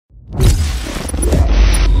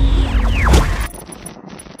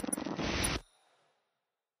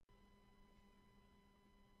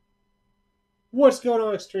What's going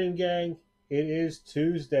on, Extreme Gang? It is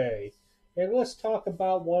Tuesday, and let's talk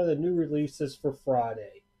about one of the new releases for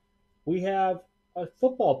Friday. We have a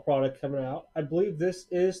football product coming out. I believe this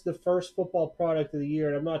is the first football product of the year,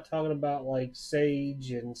 and I'm not talking about like Sage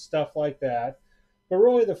and stuff like that, but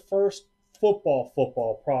really the first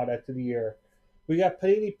football product of the year. We got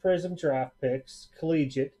Panini Prizm draft picks,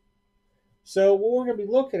 Collegiate. So what we're going to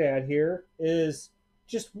be looking at here is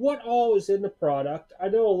just what all is in the product. I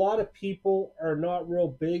know a lot of people are not real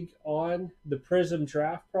big on the Prizm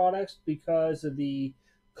draft products because of the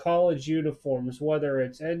college uniforms, whether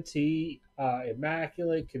it's NT,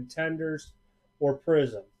 Immaculate, Contenders, or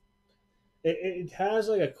Prizm. It has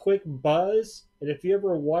like a quick buzz, and if you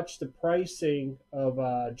ever watch the pricing of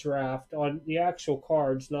draft on the actual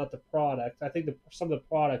cards, not the product, I think some of the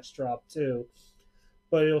products drop too,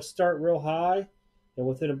 but it'll start real high, and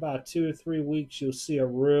within about 2 or 3 weeks, you'll see a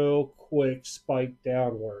real quick spike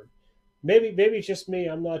downward. Maybe it's just me.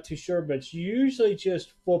 I'm not too sure, but it's usually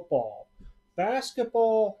just football.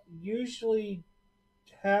 Basketball usually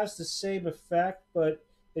has the same effect, but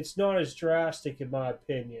it's not as drastic in my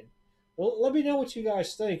opinion. Well, let me know what you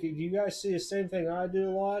guys think. Do you guys see the same thing I do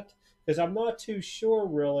a lot? Because I'm not too sure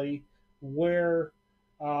really where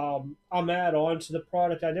I'm at onto the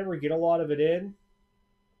product. I never get a lot of it in.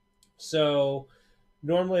 So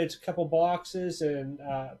normally it's a couple boxes, and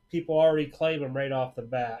people already claim them right off the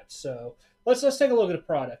bat. So let's take a look at the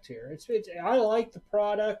product here. I like the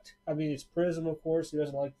product. I mean, it's Prizm, of course. Who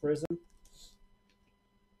doesn't like Prizm?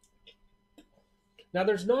 Now,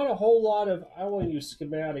 there's not a whole lot of, I don't want to use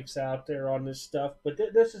schematics out there on this stuff, but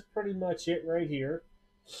this is pretty much it right here.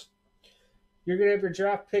 You're going to have your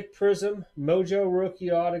draft pick Prizm, Mojo rookie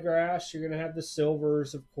autographs. You're going to have the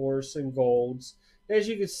silvers, of course, and golds. As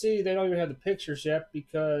you can see, they don't even have the pictures yet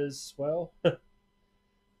because, well,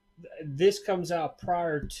 this comes out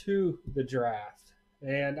prior to the draft.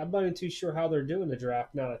 And I'm not even too sure how they're doing the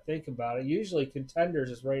draft now that I think about it. Usually Contenders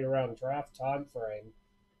is right around draft time frame.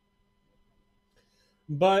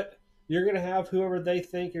 But you're going to have whoever they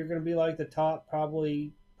think are going to be like the top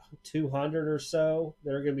probably 200 or so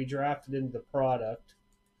that are going to be drafted into the product.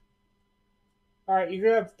 All right, you're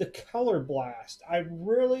going to have the Color Blast. I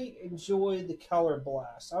really enjoy the Color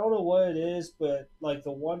Blast. I don't know what it is, but like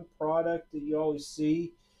the one product that you always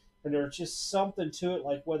see, and there's just something to it,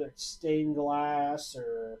 like whether it's stained glass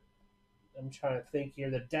or I'm trying to think here,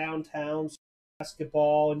 the downtown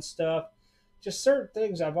basketball and stuff. Just certain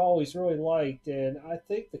things I've always really liked, and I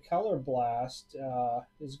think the Color Blast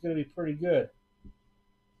is going to be pretty good.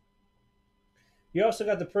 You also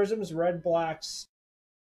got the Prisms Red Blacks,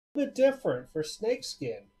 a bit different for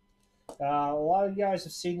snakeskin. A lot of you guys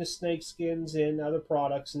have seen the snakeskins in other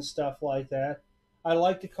products and stuff like that. I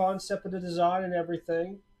like the concept of the design and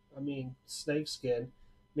everything. I mean, snakeskin.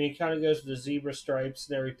 I mean, it kind of goes with the zebra stripes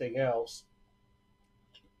and everything else.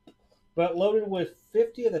 But loaded with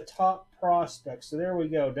 50 of the top prospects. So there we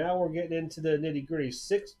go. Now we're getting into the nitty gritty.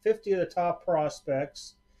 50 of the top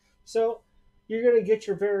prospects. So you're going to get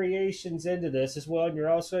your variations into this as well. And you're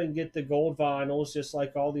also going to get the gold vinyls, just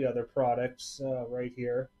like all the other products right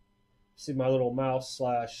here. See my little mouse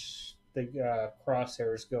slash the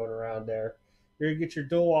crosshairs going around there. You're going to get your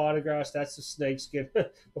dual autographs. That's the snakeskin.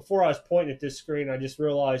 Before I was pointing at this screen, I just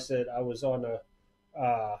realized that I was on the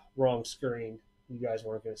wrong screen. You guys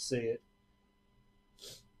weren't going to see it.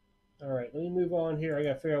 All right, let me move on here. I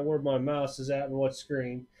got to figure out where my mouse is at and what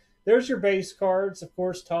screen. There's your base cards. Of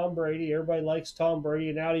course, Tom Brady. Everybody likes Tom Brady.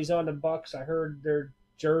 And now he's on the Bucks. I heard their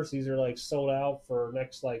jerseys are like sold out for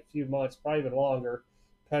next like few months, probably even longer,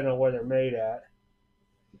 depending on where they're made at.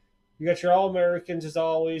 You got your All-Americans as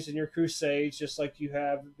always and your Crusades, just like you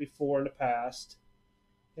have before in the past.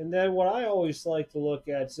 And then what I always like to look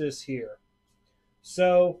at is this here.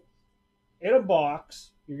 So in a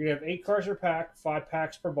box, you're going to have 8 cards per pack, 5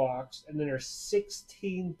 packs per box, and then there's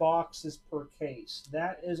 16 boxes per case.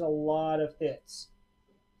 That is a lot of hits.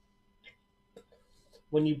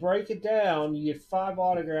 When you break it down, you get 5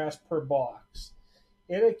 autographs per box.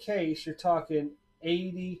 In a case, you're talking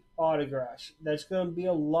 80 autographs. That's going to be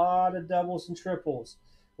a lot of doubles and triples.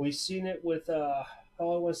 We've seen it with, I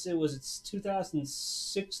want to say, was it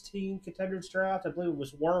 2016 Contenders Draft? I believe it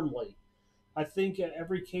was Wormley. I think at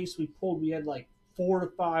every case we pulled, we had like 4 to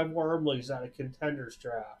 5 Wormleys out of Contenders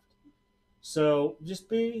Draft. So just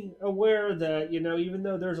be aware that, even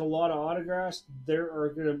though there's a lot of autographs, there are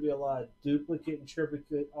going to be a lot of duplicate and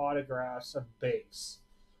triplicate autographs of base.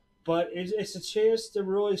 But it's a chance to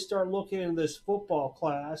really start looking at this football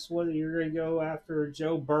class, whether you're going to go after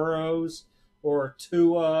Joe Burrows or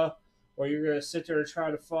Tua, or you're going to sit there and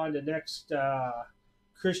try to find the next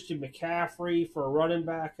Christian McCaffrey for a running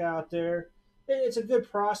back out there. it's a good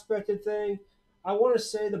prospected thing. I want to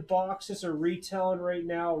say the boxes are retailing right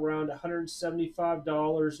now around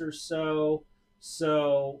 $175 or so.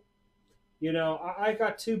 So, I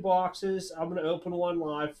got two boxes. I'm going to open one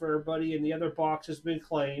live for everybody, and the other box has been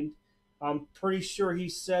claimed. I'm pretty sure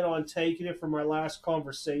he's set on taking it from my last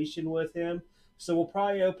conversation with him. So we'll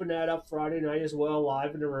probably open that up Friday night as well,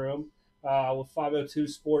 live in the room with 502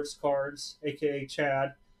 Sports Cards, aka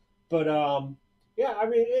Chad. But yeah, I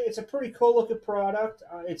mean, it's a pretty cool looking product.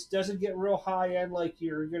 It doesn't get real high end like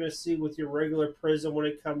you're going to see with your regular Prizm when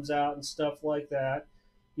it comes out and stuff like that.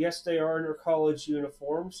 Yes, they are in their college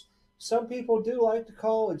uniforms. Some people do like the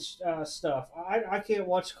college stuff. I can't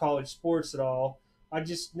watch college sports at all. I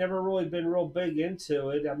just never really been real big into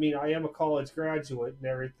it. I mean, I am a college graduate and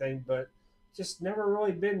everything, but just never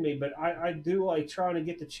really been me. But I do like trying to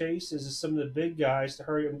get the chases of some of the big guys to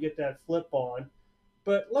hurry up and get that flip on.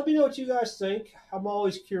 But let me know what you guys think. I'm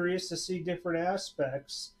always curious to see different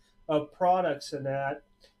aspects of products and that.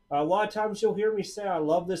 A lot of times you'll hear me say I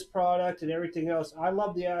love this product and everything else. I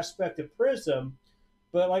love the aspect of Prizm,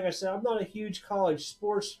 but like I said, I'm not a huge college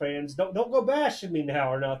sports fan. Don't go bashing me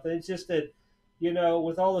now or nothing. It's just that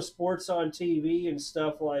with all the sports on TV and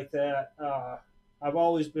stuff like that, I've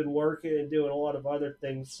always been working and doing a lot of other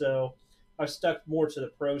things, so I've stuck more to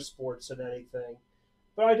the pro sports than anything.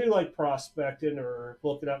 But I do like prospecting or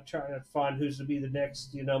looking up, trying to find who's to be the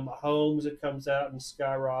next, Mahomes that comes out and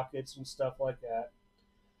skyrockets and stuff like that.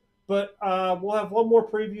 But we'll have one more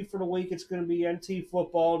preview for the week. It's going to be NT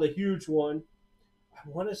football, the huge one. I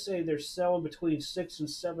want to say they're selling between $600 and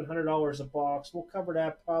 $700 a box. We'll cover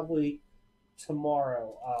that probably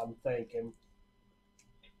tomorrow. I'm thinking.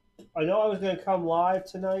 I know I was going to come live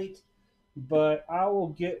tonight, but I will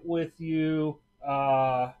get with you.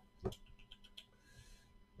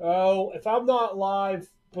 Oh, if I'm not live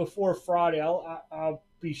before Friday, I'll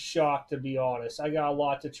be shocked, to be honest. I got a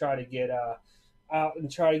lot to try to get out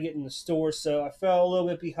and try to get in the store, so I fell a little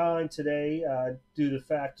bit behind today due to the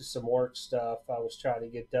fact of some work stuff I was trying to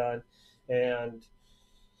get done, and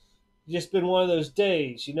just been one of those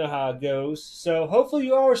days. You know how it goes. So hopefully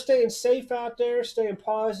you all are staying safe out there, staying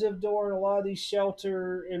positive during a lot of these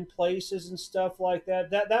shelter in places and stuff like that.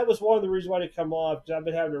 That was one of the reasons why I didn't come on, because I've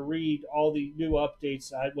been having to read all the new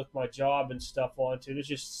updates I had with my job and stuff on too. There's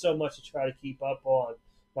just so much to try to keep up on.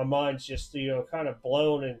 My mind's just kind of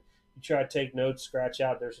blown, and you try to take notes, scratch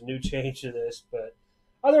out. There's a new change to this, but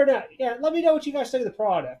other than that, yeah. Let me know what you guys think of the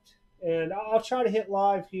product. And I'll try to hit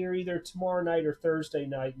live here either tomorrow night or Thursday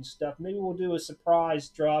night and stuff. Maybe we'll do a surprise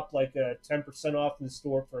drop, like a 10% off in the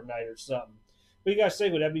store for a night or something. What do you guys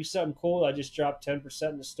think? Would that be something cool? I just dropped 10%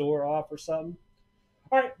 in the store off or something?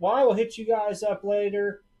 All right. Well, I will hit you guys up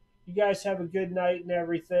later. You guys have a good night and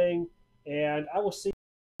everything. And I will see